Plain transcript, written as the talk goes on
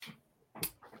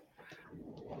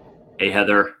Hey,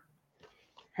 Heather.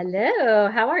 Hello,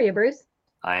 how are you, Bruce?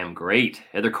 I am great.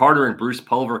 Heather Carter and Bruce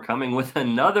Pulver coming with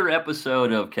another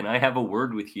episode of Can I Have a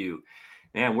Word with You?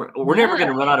 Man, we're never Yeah,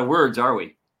 going to run out of words, are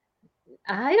we?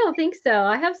 I don't think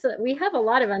so. We have a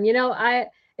lot of them. It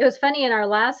was funny in our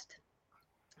last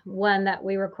one that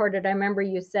we recorded. I remember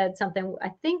you said something.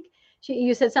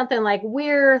 You said something like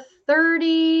we're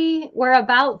 30, we're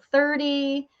about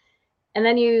 30, and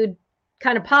then you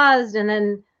kind of paused and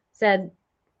then said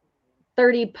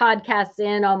 30 podcasts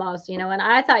in almost, and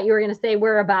I thought you were going to say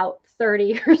we're about 30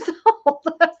 years old.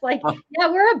 I was like, yeah,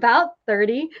 we're about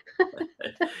 30.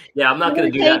 Yeah, I'm Give not or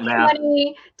going to do that take math.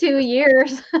 22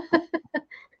 years.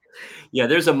 Yeah,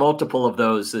 there's a multiple of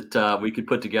those that we could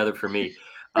put together for me.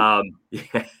 Yeah.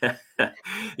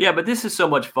 Yeah, but this is so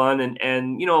much fun,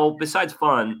 and besides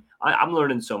fun, I'm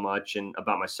learning so much and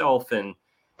about myself, and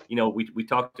we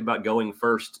talked about going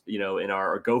first, in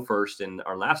our or go first in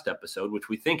our last episode, which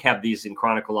we think have these in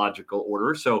chronological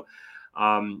order. So,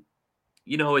 um,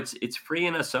 it's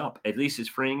freeing us up. At least it's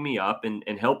freeing me up and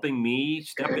helping me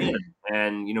step in.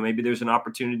 And maybe there's an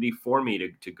opportunity for me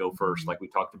to go first, like we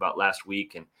talked about last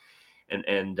week,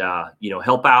 and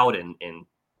help out and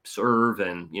serve,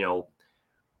 and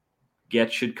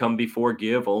get should come before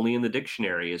give only in the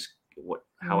dictionary is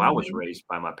how I was Mhm. raised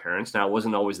by my parents. Now I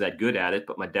wasn't always that good at it,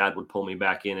 but my dad would pull me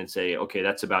back in and say, okay,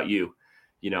 that's about you.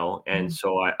 And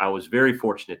so I was very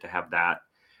fortunate to have that.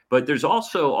 But there's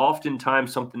also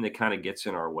oftentimes something that kind of gets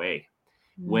in our way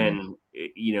Mhm. when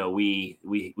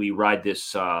we ride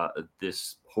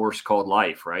this horse called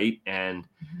life, right? And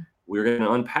we're going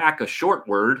to unpack a short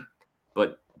word,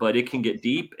 but it can get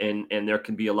deep, and there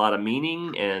can be a lot of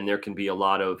meaning, and there can be a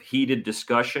lot of heated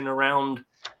discussion around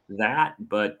that.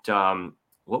 But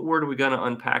what word are we going to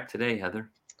unpack today, Heather?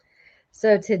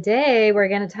 So today we're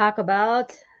going to talk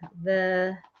about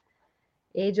the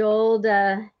age-old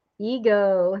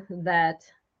ego that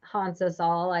haunts us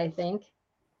all, I think.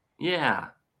 Yeah.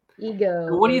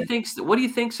 Ego What do you is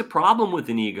think's the problem with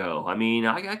an ego? I mean,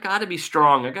 I got to be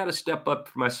strong. I got to step up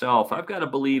for myself. I've got to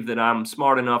believe that I'm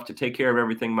smart enough to take care of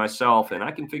everything myself, and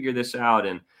I can figure this out.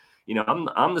 And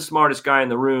I'm the smartest guy in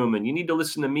the room, and you need to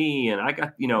listen to me. And I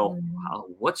got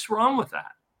Mhm. what's wrong with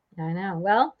that? I know.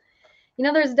 Well,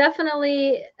 there's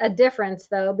definitely a difference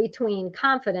though between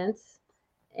confidence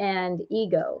and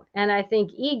ego. And I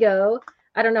think ego,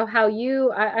 I don't know how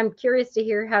I'm curious to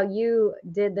hear how you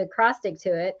did the acrostic to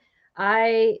it.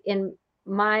 In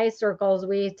my circles,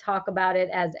 we talk about it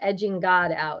as edging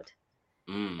God out.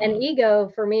 And Mm, ego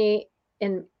for me,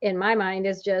 in my mind,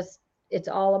 is just, it's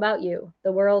all about you.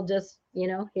 The world just,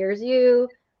 here's you,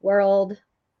 world,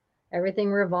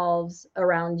 everything revolves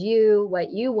around you,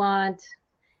 what you want,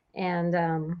 and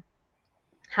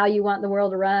how you want the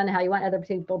world to run, how you want other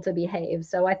people to behave.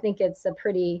 So I think it's a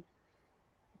pretty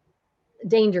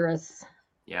dangerous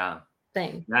yeah.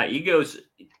 thing. Now,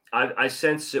 I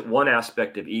sense that one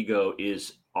aspect of ego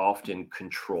is often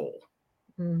control.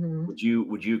 Hmm. Would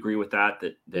you agree with that?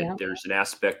 That Yeah. there's an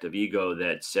aspect of ego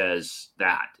that says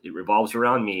that it revolves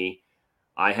around me.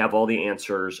 I have all the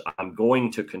answers. I'm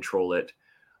going to control it.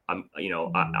 I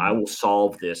Hmm. will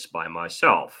solve this by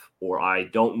myself, or I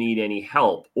don't need any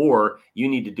help, or you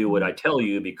need to do what I tell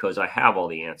you because I have all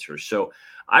the answers. So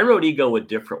I wrote ego a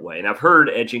different way, and I've heard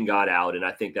edging God out, and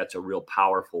I think that's a real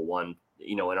powerful one.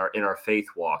 In our faith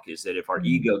walk, is that if our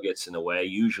ego gets in the way,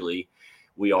 usually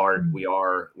we're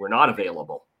not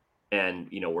available, and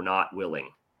we're not willing,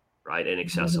 right, and Hmm.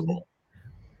 accessible.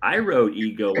 I wrote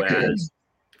ego as,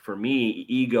 for me,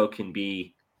 ego can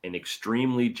be an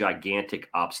extremely gigantic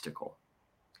obstacle.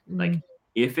 Like Hmm.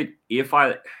 if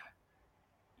I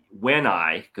when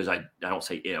I because I don't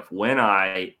say if when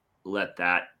I let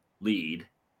that lead,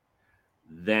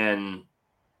 then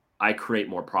I create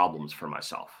more problems for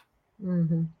myself.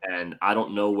 Hmm. And I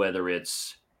don't know whether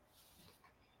it's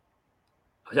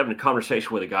I was having a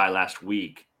conversation with a guy last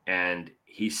week, and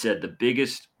he said the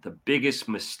biggest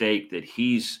mistake that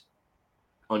he's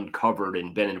uncovered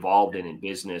and been involved in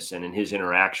business and in his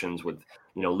interactions with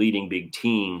leading big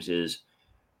teams is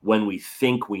when we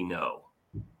think we know.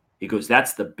 He goes,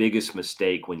 that's the biggest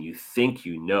mistake, when you think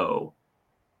you know,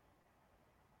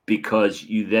 because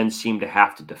you then seem to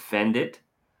have to defend it.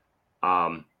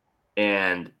 Um,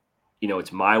 and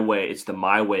it's my way. It's the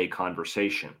my way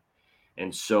conversation.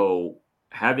 And so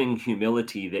having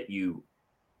humility that you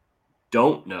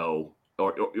don't know,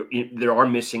 or there are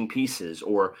missing pieces,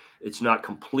 or it's not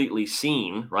completely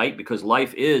seen, right? Because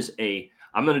life is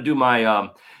I'm going to do my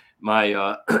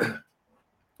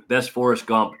best Forrest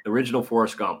Gump, original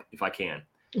Forrest Gump, if I can.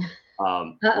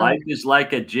 Uh-oh. Life is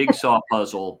like a jigsaw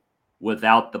puzzle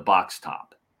without the box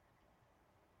top.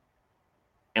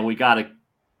 and we got to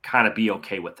kind of be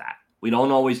okay with that. We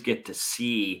don't always get to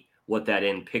see what that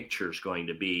end picture is going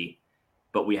to be,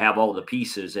 but we have all the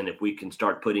pieces. And if we can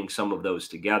start putting some of those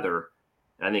together,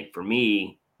 I think for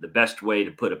me, the best way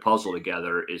to put a puzzle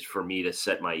together is for me to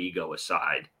set my ego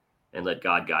aside and let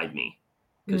God guide me,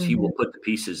 because he Mm-hmm. will put the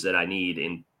pieces that I need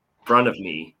in front of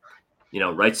me,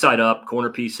 right side up,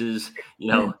 corner pieces,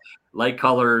 light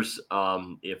colors.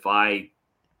 If I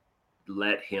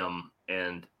let him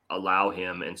and allow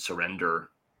him and surrender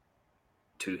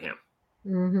to him.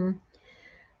 Mm-hmm.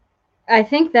 I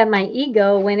think that my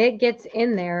ego, when it gets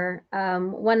in there,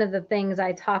 one of the things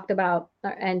I talked about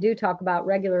and do talk about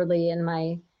regularly in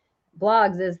my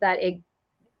blogs is that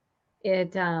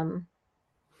it um,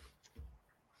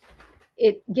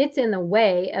 it gets in the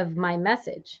way of my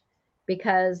message,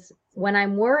 because when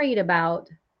I'm worried about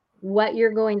what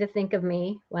you're going to think of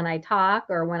me when I talk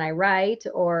or when I write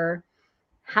or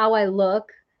how I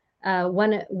look,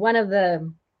 one of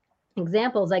the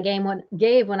examples I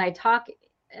gave when I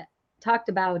talked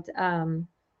about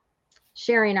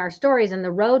sharing our stories and the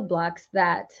roadblocks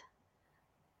that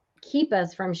keep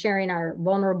us from sharing our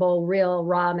vulnerable, real,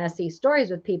 raw, messy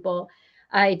stories with people.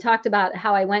 I talked about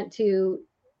how I went to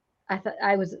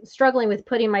I was struggling with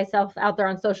putting myself out there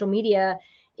on social media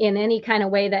in any kind of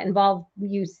way that involved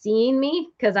you seeing me,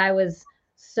 because I was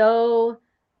so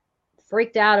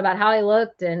freaked out about how I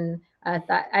looked, and I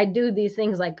thought I do these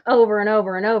things like over and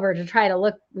over and over to try to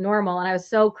look normal, and I was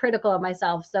so critical of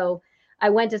myself. So I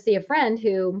went to see a friend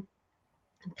who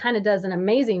kind of does an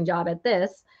amazing job at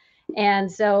this.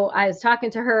 And so I was talking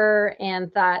to her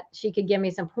and thought she could give me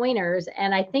some pointers.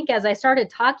 And I think as I started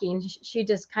talking, she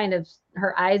just kind of,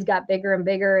 her eyes got bigger and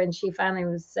bigger. And she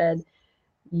finally said,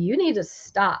 "You need to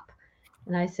stop."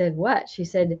 And I said, "What?" She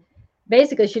said,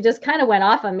 basically, she just kind of went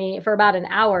off on me for about an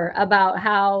hour about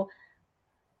how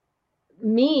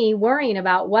me worrying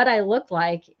about what I looked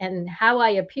like and how I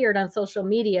appeared on social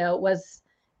media was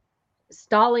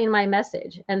stalling my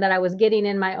message, and that I was getting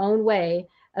in my own way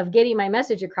of getting my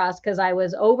message across because I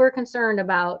was over concerned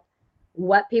about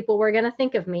what people were going to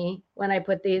think of me when I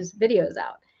put these videos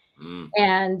out. Mm,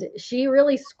 And she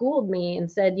really schooled me and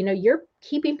said, "You're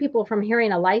keeping people from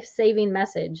hearing a life-saving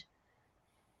message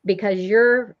because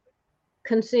you're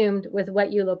consumed with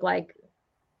what you look like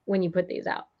when you put these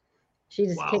out." She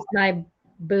just wow. kicked my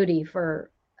booty for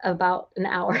about an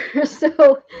hour.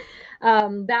 So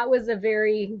that was a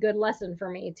very good lesson for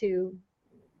me to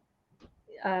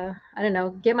I don't know,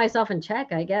 get myself in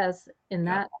check, I guess, in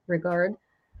Yeah. that regard.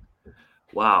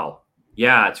 Wow.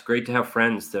 Yeah, it's great to have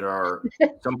friends that are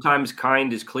sometimes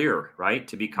kind is clear, right?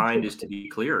 To be kind is to be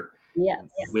clear Yes.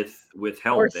 with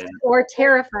help. And Or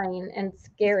terrifying and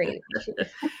scary.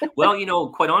 well,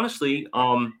 quite honestly,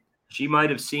 she might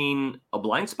have seen a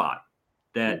blind spot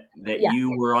that Yeah.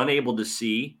 you were unable to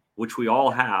see, which we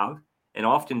all have. And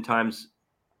oftentimes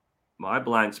my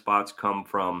blind spots come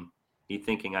from me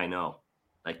thinking I know.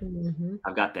 Like, Mhm.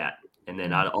 I've got that. And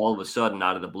then Mhm. all of a sudden,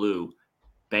 out of the blue,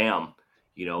 bam,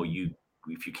 you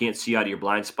if you can't see out of your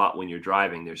blind spot when you're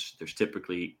driving, there's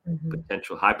typically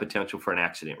Mhm. high potential for an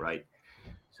accident, right?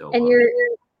 So And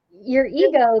your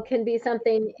ego can be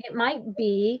something, it might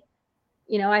be,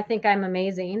 I think I'm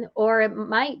amazing, or it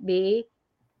might be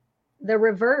the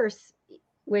reverse,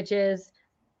 which is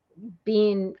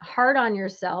being hard on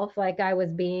yourself like I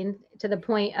was being, to the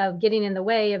point of getting in the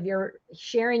way of your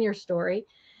sharing your story.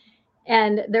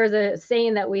 And there's a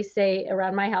saying that we say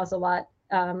around my house a lot,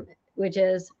 which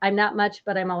is, "I'm not much,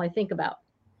 but I'm all I think about."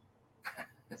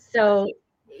 So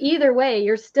either way,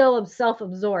 you're still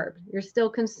self-absorbed. You're still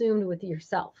consumed with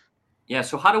yourself. yeah,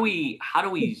 so how do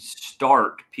we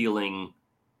start peeling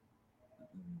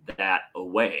that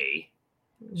away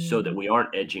so that Mhm. we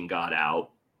aren't edging God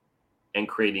out and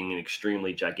creating an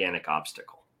extremely gigantic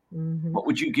obstacle? Mhm. What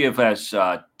would you give as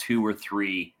two or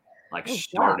three like Oh gosh.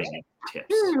 starting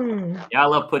tips? Hmm. Yeah, I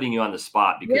love putting you on the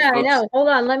spot because Yeah, I folks, know. Hold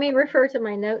on. Let me refer to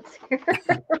my notes here.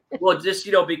 well, just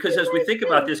because as we think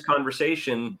about this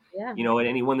conversation, Yeah. and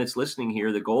anyone that's listening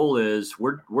here, the goal is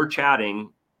we're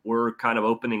chatting, we're kind of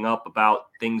opening up about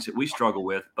things that we struggle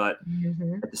with, but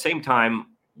Mhm. at the same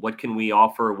time, what can we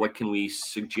offer? What can we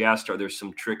suggest? Are there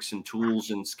some tricks and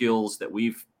tools and skills that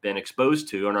we've been exposed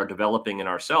to and are developing in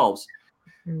ourselves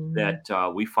Mhm.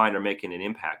 that we find are making an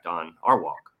impact on our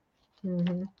walk?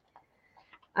 Mhm.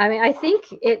 I mean, I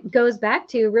think it goes back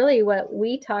to really what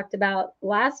we talked about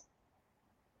last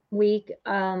week,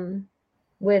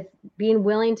 with being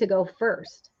willing to go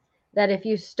first. That if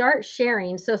you start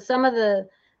sharing, so some of the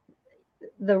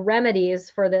remedies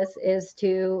for this is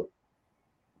to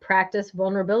practice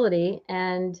vulnerability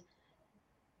and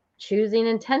choosing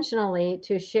intentionally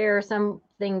to share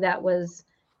something that was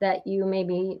that you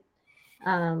maybe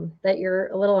that you're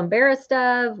a little embarrassed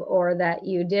of, or that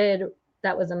you did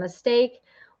that was a mistake.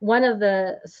 One of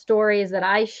the stories that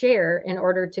I share in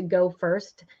order to go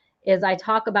first is I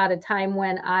talk about a time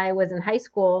when I was in high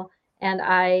school and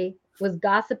I was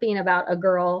gossiping about a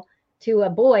girl to a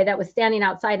boy that was standing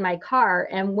outside my car.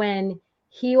 And when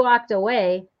he walked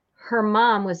away, her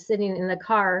mom was sitting in the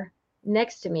car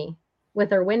next to me with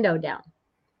her window down.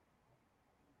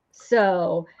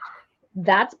 So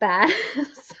that's bad.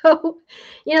 So,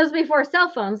 it's before cell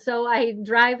phones. So I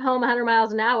drive home 100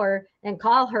 miles an hour and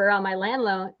call her on my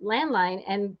landline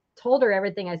and told her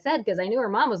everything I said because I knew her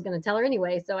mom was going to tell her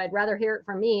anyway. So I'd rather hear it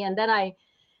from me. And then I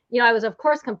was, of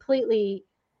course, completely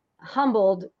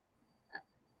humbled,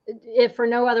 if for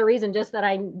no other reason, just that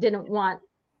I didn't want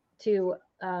to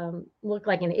look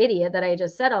like an idiot that I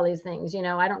just said all these things.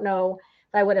 I don't know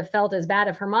if I would have felt as bad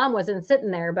if her mom wasn't sitting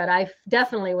there, but I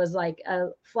definitely was like a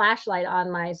flashlight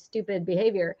on my stupid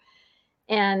behavior.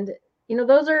 And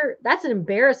that's an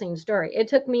embarrassing story. It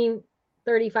took me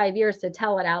 35 years to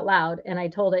tell it out loud, and I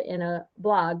told it in a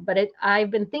blog, but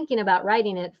I've been thinking about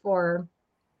writing it for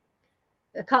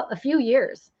a few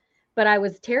years, but I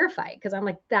was terrified because I'm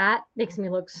like, that makes me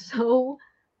look so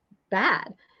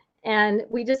bad. And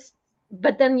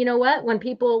but then you know what?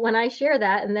 When I share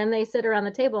that and then they sit around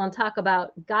the table and talk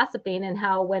about gossiping and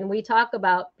how when we talk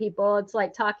about people, it's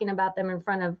like talking about them in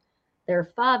front of their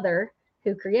father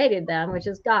who created them, which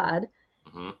is God,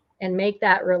 and make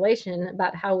that relation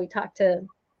about how we talk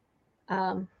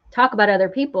about other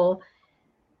people.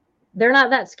 They're not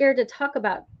that scared to talk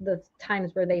about the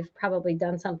times where they've probably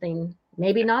done something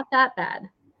maybe not that bad.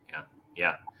 Yeah.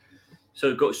 Yeah.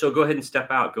 So go ahead and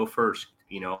step out. Go first.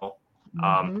 Um,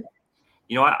 Mm-hmm.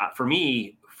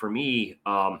 for me,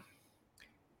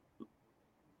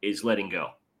 is letting go,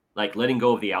 like letting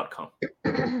go of the outcome.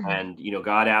 And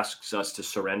God asks us to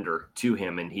surrender to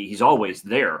Him, and He's always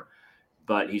there,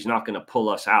 but He's not going to pull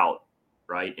us out,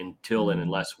 right, until and Mm-hmm.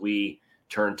 unless we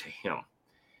turn to Him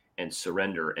and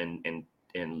surrender and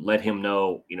let Him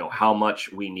know, how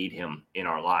much we need Him in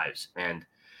our lives. And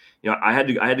I had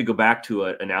to go back to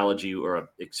an analogy or an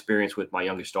experience with my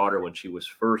youngest daughter when she was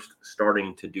first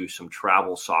starting to do some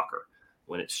travel soccer,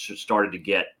 when it started to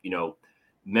get,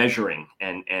 measuring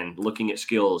and looking at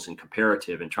skills and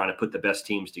comparative and trying to put the best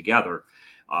teams together.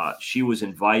 She was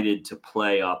invited to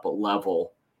play up a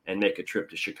level and make a trip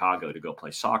to Chicago to go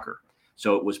play soccer.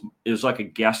 So it was like a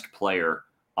guest player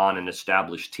on an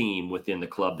established team within the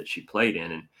club that she played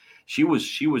in, and she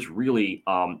was really,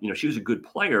 she was a good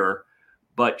player,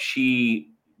 but she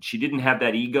didn't have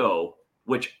that ego,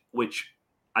 which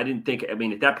I didn't think. I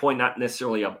mean, at that point, not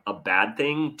necessarily a bad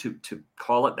thing to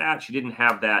call it that. She didn't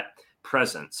have that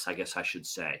presence, I guess I should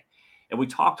say. And we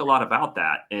talked a lot about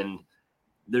that. And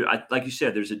like you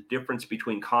said, there's a difference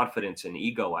between confidence and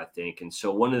ego, I think. And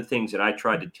so one of the things that I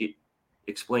tried to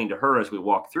explain to her as we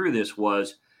walked through this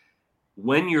was,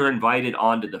 when you're invited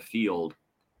onto the field,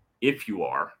 if you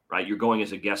are, right, you're going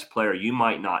as a guest player, you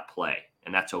might not play,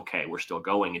 and that's okay. We're still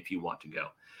going if you want to go.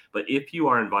 But if you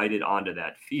are invited onto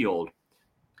that field,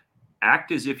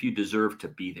 act as if you deserve to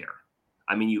be there.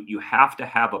 I mean, you have to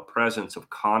have a presence of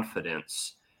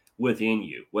confidence within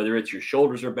you, whether it's your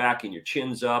shoulders are back and your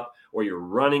chin's up, or you're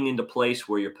running into place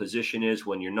where your position is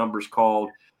when your number's called.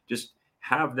 Just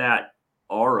have that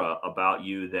aura about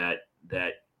you that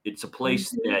it's a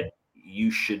place Mm-hmm. that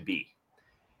you should be.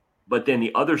 But then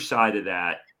the other side of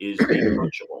that is be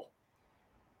coachable.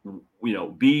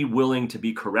 Be willing to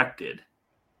be corrected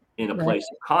in a Right. place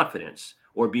of confidence,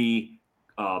 or be,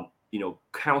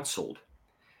 counseled.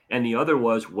 And the other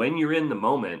was, when you're in the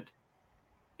moment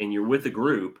and you're with a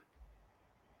group,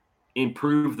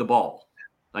 improve the ball.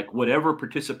 Like, whatever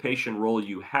participation role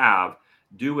you have,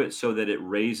 do it so that it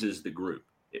raises the group.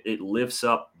 It lifts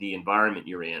up the environment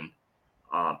you're in,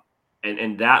 um,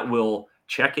 and that will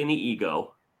check any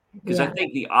ego. Because I Yeah.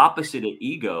 think the opposite of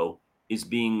ego is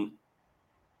being,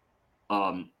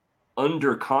 um,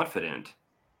 underconfident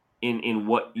in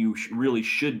what you really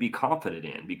should be confident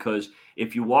in. Because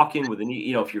if you walk in with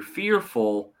if you're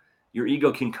fearful, your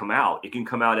ego can come out. It can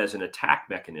come out as an attack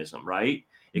mechanism, right?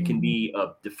 It can Mm-hmm. be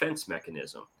a defense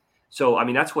mechanism. So, I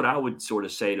mean, that's what I would sort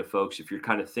of say to folks. If you're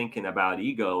kind of thinking about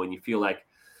ego and you feel like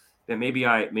that, maybe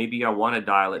I want to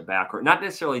dial it back, or not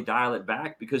necessarily dial it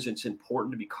back because it's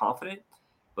important to be confident,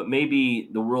 but maybe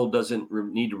the world doesn't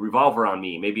need to revolve around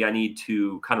me. Maybe I need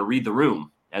to kind of read the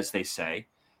room, as they say.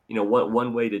 What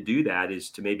one way to do that is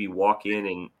to maybe walk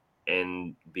in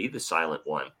and be the silent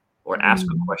one, or ask a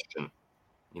Mm-hmm. question.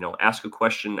 Ask a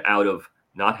question out of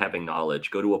not having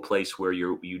knowledge. Go to a place where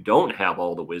you don't have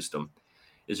all the wisdom,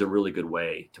 is a really good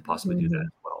way to possibly do that Mm-hmm.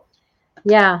 as well.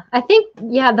 Yeah. I think,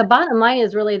 yeah, the bottom line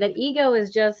is really that ego is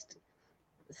just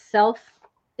self,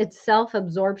 it's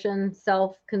self-absorption,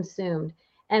 self-consumed.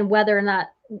 And whether or not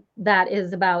that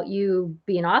is about you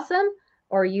being awesome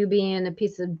or you being a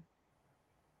piece of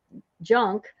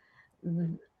junk,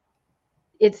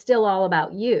 it's still all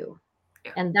about you.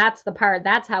 Yeah. And that's the part,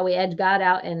 that's how we edge God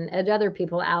out and edge other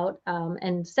people out,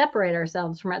 and separate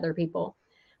ourselves from other people.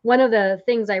 One of the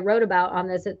things I wrote about on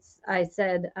this, I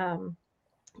said,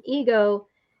 ego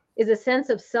is a sense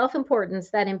of self importance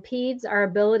that impedes our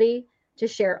ability to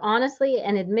share honestly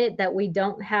and admit that we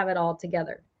don't have it all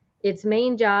together. Its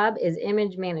main job is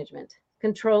image management,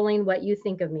 controlling what you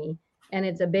think of me. And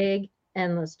it's a big,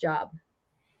 endless job.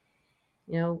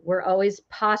 We're always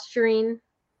posturing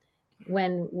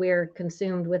when we're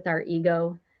consumed with our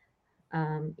ego,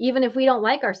 even if we don't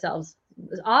like ourselves.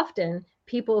 Often,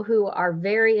 people who are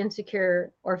very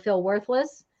insecure or feel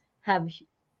worthless have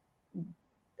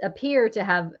appear to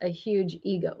have a huge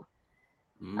ego.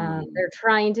 Mm. They're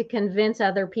trying to convince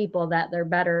other people that they're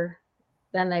better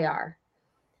than they are.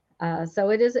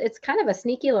 So it's kind of a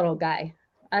sneaky little guy.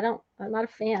 I'm not a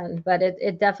fan, but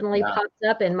it definitely Yeah. pops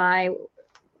up in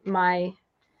my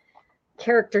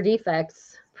character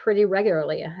defects pretty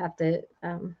regularly. I have to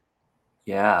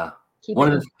Yeah. keep One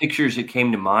it of in. the pictures that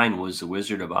came to mind was the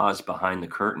Wizard of Oz behind the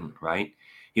curtain, right?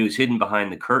 He was hidden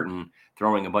behind the curtain,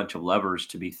 throwing a bunch of levers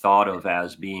to be thought of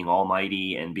as being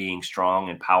almighty and being strong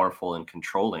and powerful and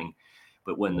controlling.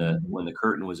 But Mhm, when the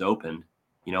curtain was opened,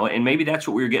 and maybe that's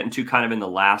what we were getting to kind of in the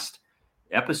last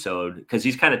episode, because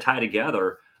he's kind of tied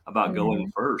together about going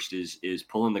mhm, first is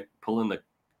pulling the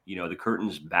the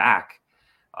curtains back.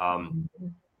 Um,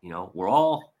 mhm, we're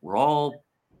all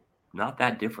not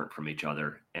that different from each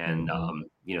other. And, mhm,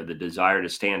 the desire to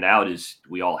stand out is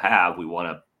we all have. We want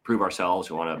to prove ourselves.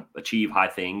 We want to achieve high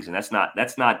things, and that's not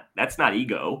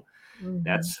ego. mhm,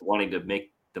 That's wanting to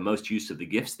make the most use of the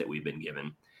gifts that we've been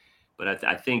given. But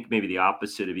I think maybe the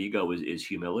opposite of ego is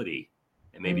humility,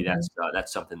 and maybe mhm.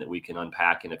 that's something that we can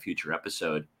unpack in a future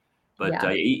episode. But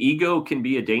Yeah. ego can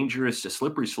be a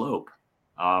slippery slope.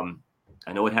 Um,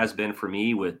 I know it has been for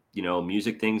me with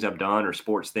music things I've done or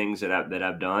sports things that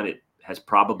I've done. It has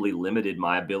probably limited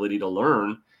my ability to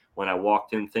learn when I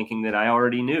walked in thinking that I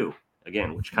already knew.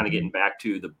 Again, which kind of Mhm, getting back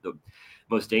to the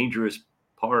most dangerous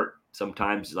part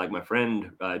sometimes, like my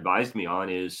friend advised me on,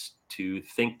 is to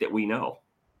think that we know.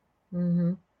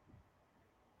 mhm.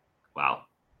 Wow.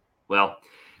 Well,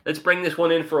 let's bring this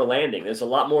one in for a landing. There's a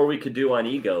lot more we could do on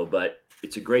ego, but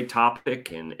it's a great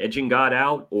topic. And edging God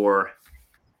out, or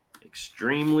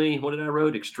extremely, what did I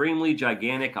wrote? Extremely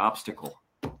gigantic obstacle.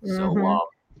 So Mhm.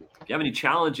 if you have any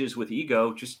challenges with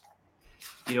ego, just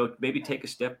maybe take a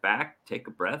step back, take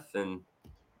a breath, and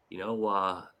you know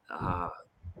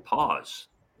pause.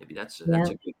 Maybe that's Yeah.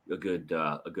 a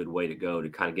good way to go to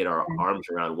kind of get our arms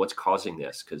around what's causing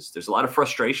this, because there's a lot of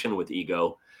frustration with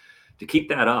ego. To keep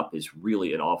that up is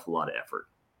really an awful lot of effort.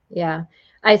 Yeah.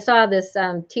 I saw this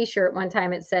T-shirt one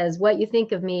time. It says, "What you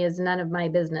think of me is none of my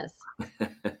business."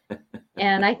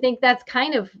 And I think that's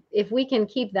kind of, if we can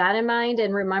keep that in mind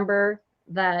and remember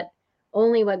that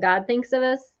only what God thinks of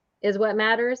us is what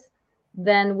matters,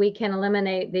 then we can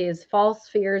eliminate these false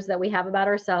fears that we have about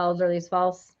ourselves, or these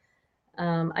false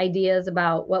ideas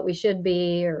about what we should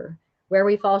be, or where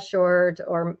we fall short,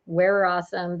 or where we're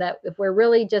awesome. That if we're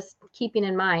really just keeping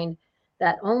in mind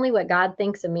that only what God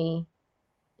thinks of me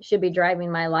should be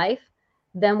driving my life,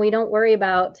 then we don't worry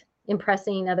about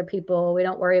impressing other people. We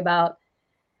don't worry about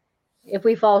if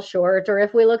we fall short, or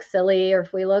if we look silly, or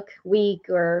if we look weak,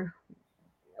 or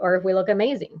if we look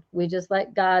amazing. We just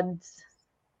let God's,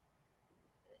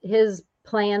 his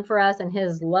plan for us and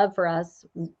his love for us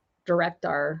direct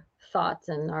our thoughts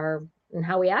and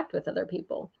how we act with other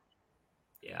people.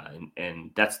 Yeah, and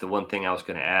that's the one thing I was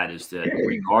going to add, is that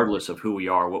regardless of who we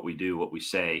are, what we do, what we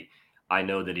say, I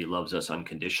know that he loves us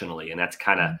unconditionally, and that's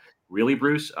kind of really,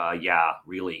 Bruce. Yeah,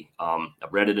 really.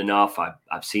 I've read it enough.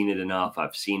 I've seen it enough.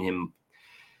 I've seen him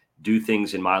do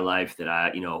things in my life that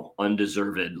I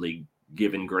undeservedly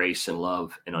given grace and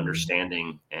love and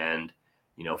understanding and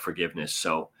forgiveness.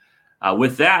 So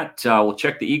with that, we'll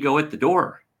check the ego at the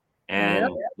door Yep. and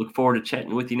look forward to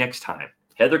chatting with you next time.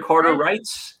 Heather Carter Right.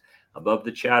 writes, above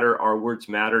the chatter,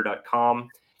 ourwordsmatter.com,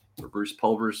 for Bruce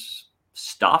Pulver's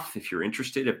stuff. If you're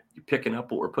interested, if you're picking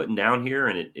up what we're putting down here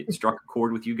and it struck a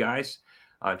chord with you guys,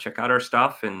 check out our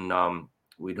stuff. And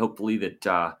we'd hopefully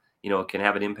that, it can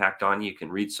have an impact on you. You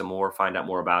can read some more, find out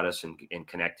more about us, and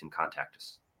connect and contact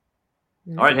us.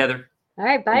 All right, Heather. All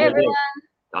right. Have Bye, a good day. everyone.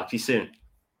 Talk to you soon.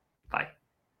 Bye.